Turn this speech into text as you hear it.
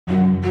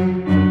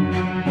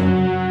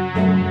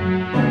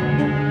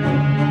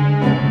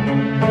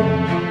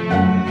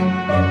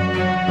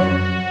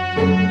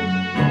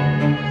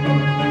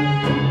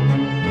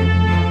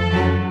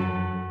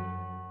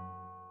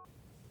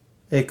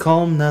A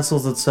calm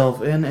nestles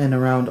itself in and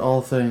around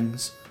all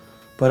things,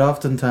 but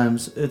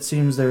oftentimes it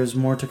seems there is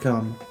more to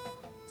come.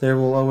 There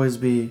will always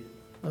be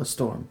a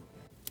storm.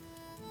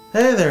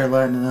 Hey there,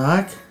 Lightning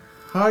Ike.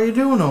 How you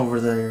doing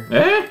over there?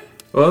 Eh?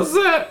 What's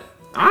that?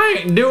 I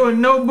ain't doing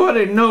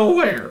nobody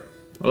nowhere.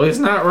 At least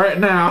not right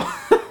now.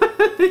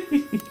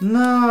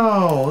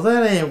 No,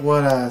 that ain't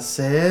what I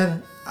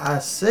said. I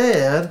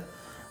said,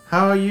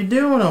 how are you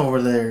doing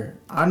over there?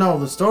 I know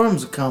the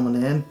storms are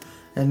coming in,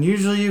 and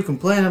usually you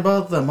complain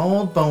about them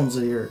old bones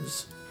of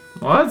yours.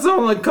 Well, that's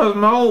only 'cause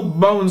my old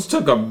bones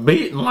took a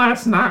beating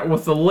last night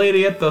with the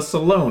lady at the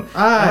saloon.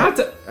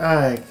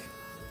 Ike,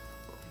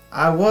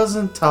 I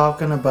wasn't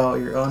talking about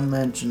your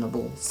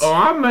unmentionables. Oh,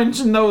 I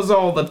mention those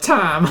all the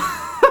time.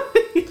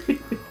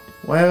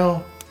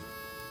 Well,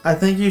 I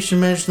think you should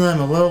mention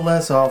them a little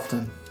less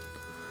often.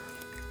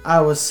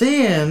 I was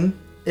seeing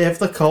if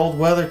the cold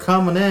weather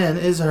coming in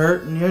is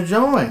hurting your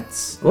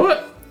joints.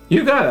 What?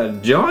 You got a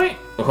joint?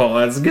 Well,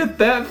 let's get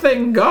that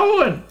thing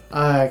going.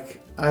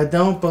 Ike, I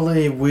don't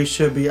believe we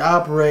should be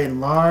operating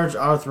large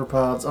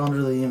arthropods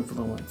under the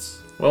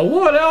influence. Well,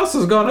 what else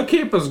is gonna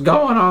keep us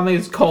going on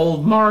these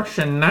cold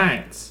Martian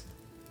nights?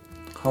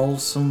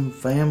 Wholesome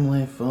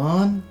family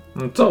fun?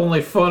 It's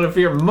only fun if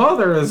your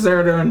mother is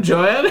there to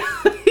enjoy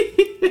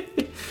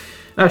it.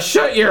 Now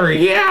shut your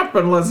yap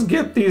and let's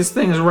get these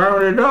things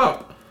rounded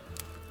up.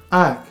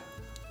 Ike,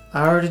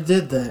 I already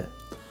did that.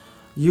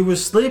 You were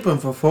sleeping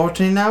for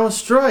 14 hours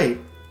straight.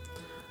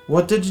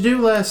 What did you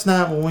do last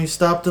night when we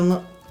stopped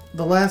in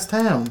the last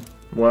town?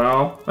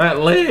 Well, that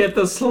lady at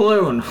the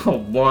saloon. Oh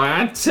boy,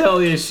 I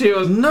tell you, she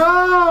was...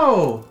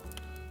 No!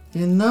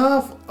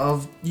 Enough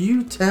of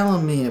you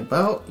telling me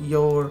about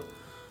your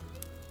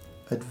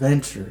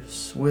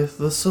adventures with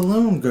the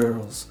saloon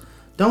girls.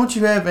 Don't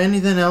you have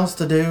anything else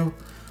to do?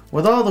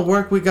 With all the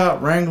work we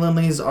got wrangling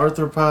these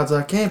arthropods,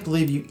 I can't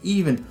believe you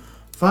even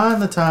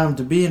find the time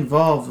to be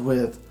involved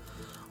with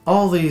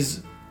all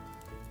these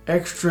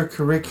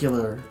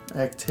extracurricular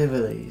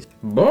activities.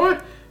 Boy,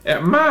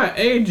 at my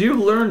age, you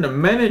learn to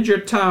manage your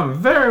time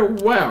very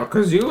well,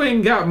 'cause you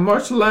ain't got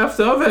much left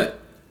of it.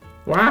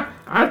 Why,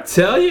 I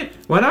tell you,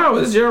 when I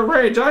was your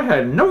age, I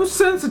had no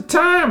sense of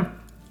time.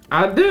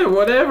 I did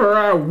whatever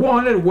I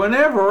wanted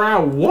whenever I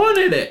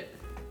wanted it.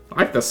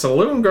 Like the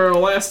saloon girl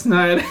last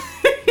night.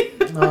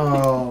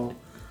 Oh,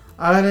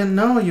 I didn't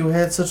know you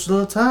had such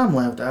little time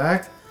left,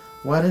 Ike.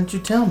 Why didn't you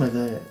tell me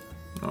that?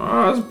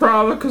 Oh, it's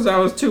probably 'cause I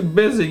was too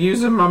busy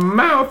using my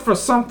mouth for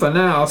something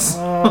else.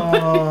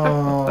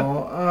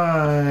 Oh,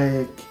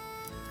 Ike.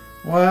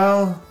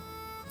 Well,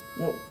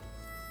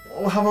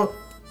 how about...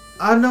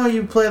 I know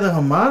you play the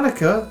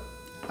harmonica.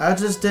 I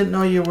just didn't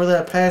know you were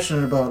that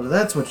passionate about it.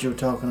 That's what you were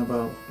talking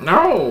about.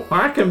 No,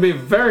 I can be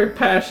very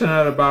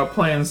passionate about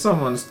playing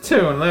someone's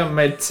tune, let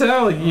me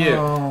tell you.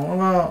 Oh,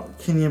 well,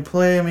 can you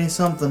play me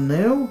something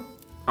new?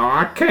 Oh,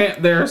 I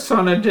can't there,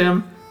 son of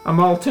Jim. I'm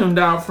all tuned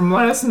out from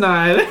last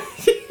night.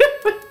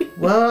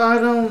 Well, I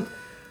don't...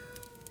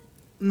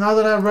 Now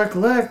that I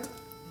recollect,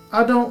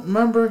 I don't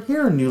remember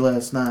hearing you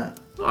last night.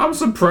 I'm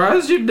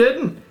surprised you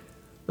didn't.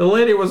 The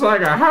lady was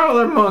like a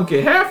howler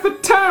monkey. Half the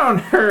town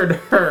heard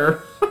her.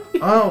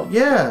 Oh,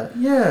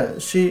 yeah.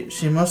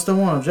 She must have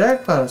won a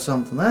jackpot or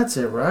something. That's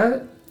it,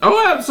 right?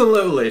 Oh,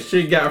 absolutely.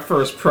 She got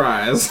first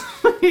prize.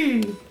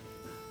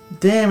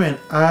 Damn it,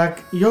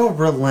 Ike. You're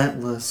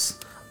relentless.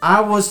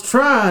 I was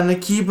trying to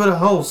keep it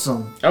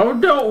wholesome. Oh,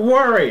 don't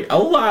worry. A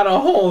lot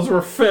of holes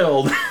were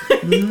filled.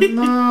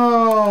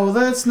 No,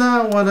 that's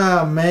not what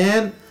I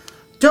meant.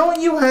 Don't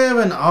you have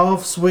an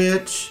off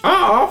switch?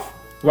 Off?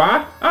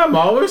 Why? I'm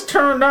always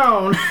turned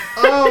on.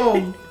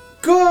 Oh,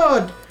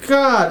 good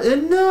God,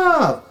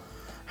 enough!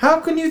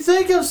 How can you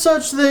think of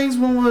such things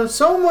when there's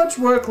so much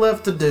work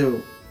left to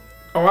do?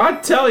 Oh, I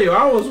tell you,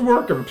 I was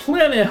working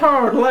plenty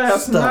hard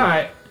last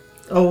night.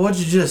 Oh, would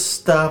you just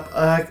stop,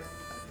 Ike?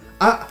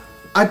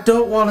 I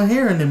don't want to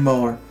hear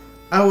anymore.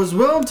 I was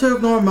willing to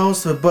ignore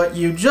most of it, but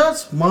you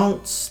just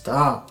won't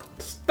stop.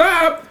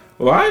 Stop?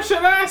 Why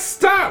should I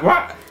stop?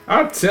 Why?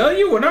 I tell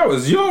you, when I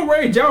was your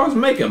age, I was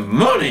making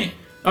money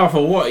off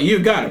of what you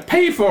gotta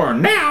pay for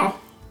now.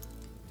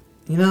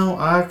 You know,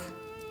 Ike,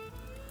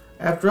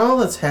 after all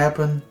that's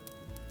happened,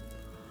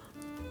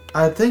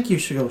 I think you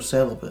should go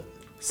celibate.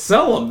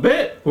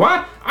 Celibate?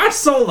 Why? I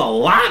sold a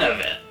lot of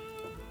it.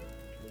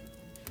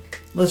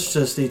 Let's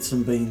just eat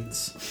some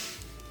beans.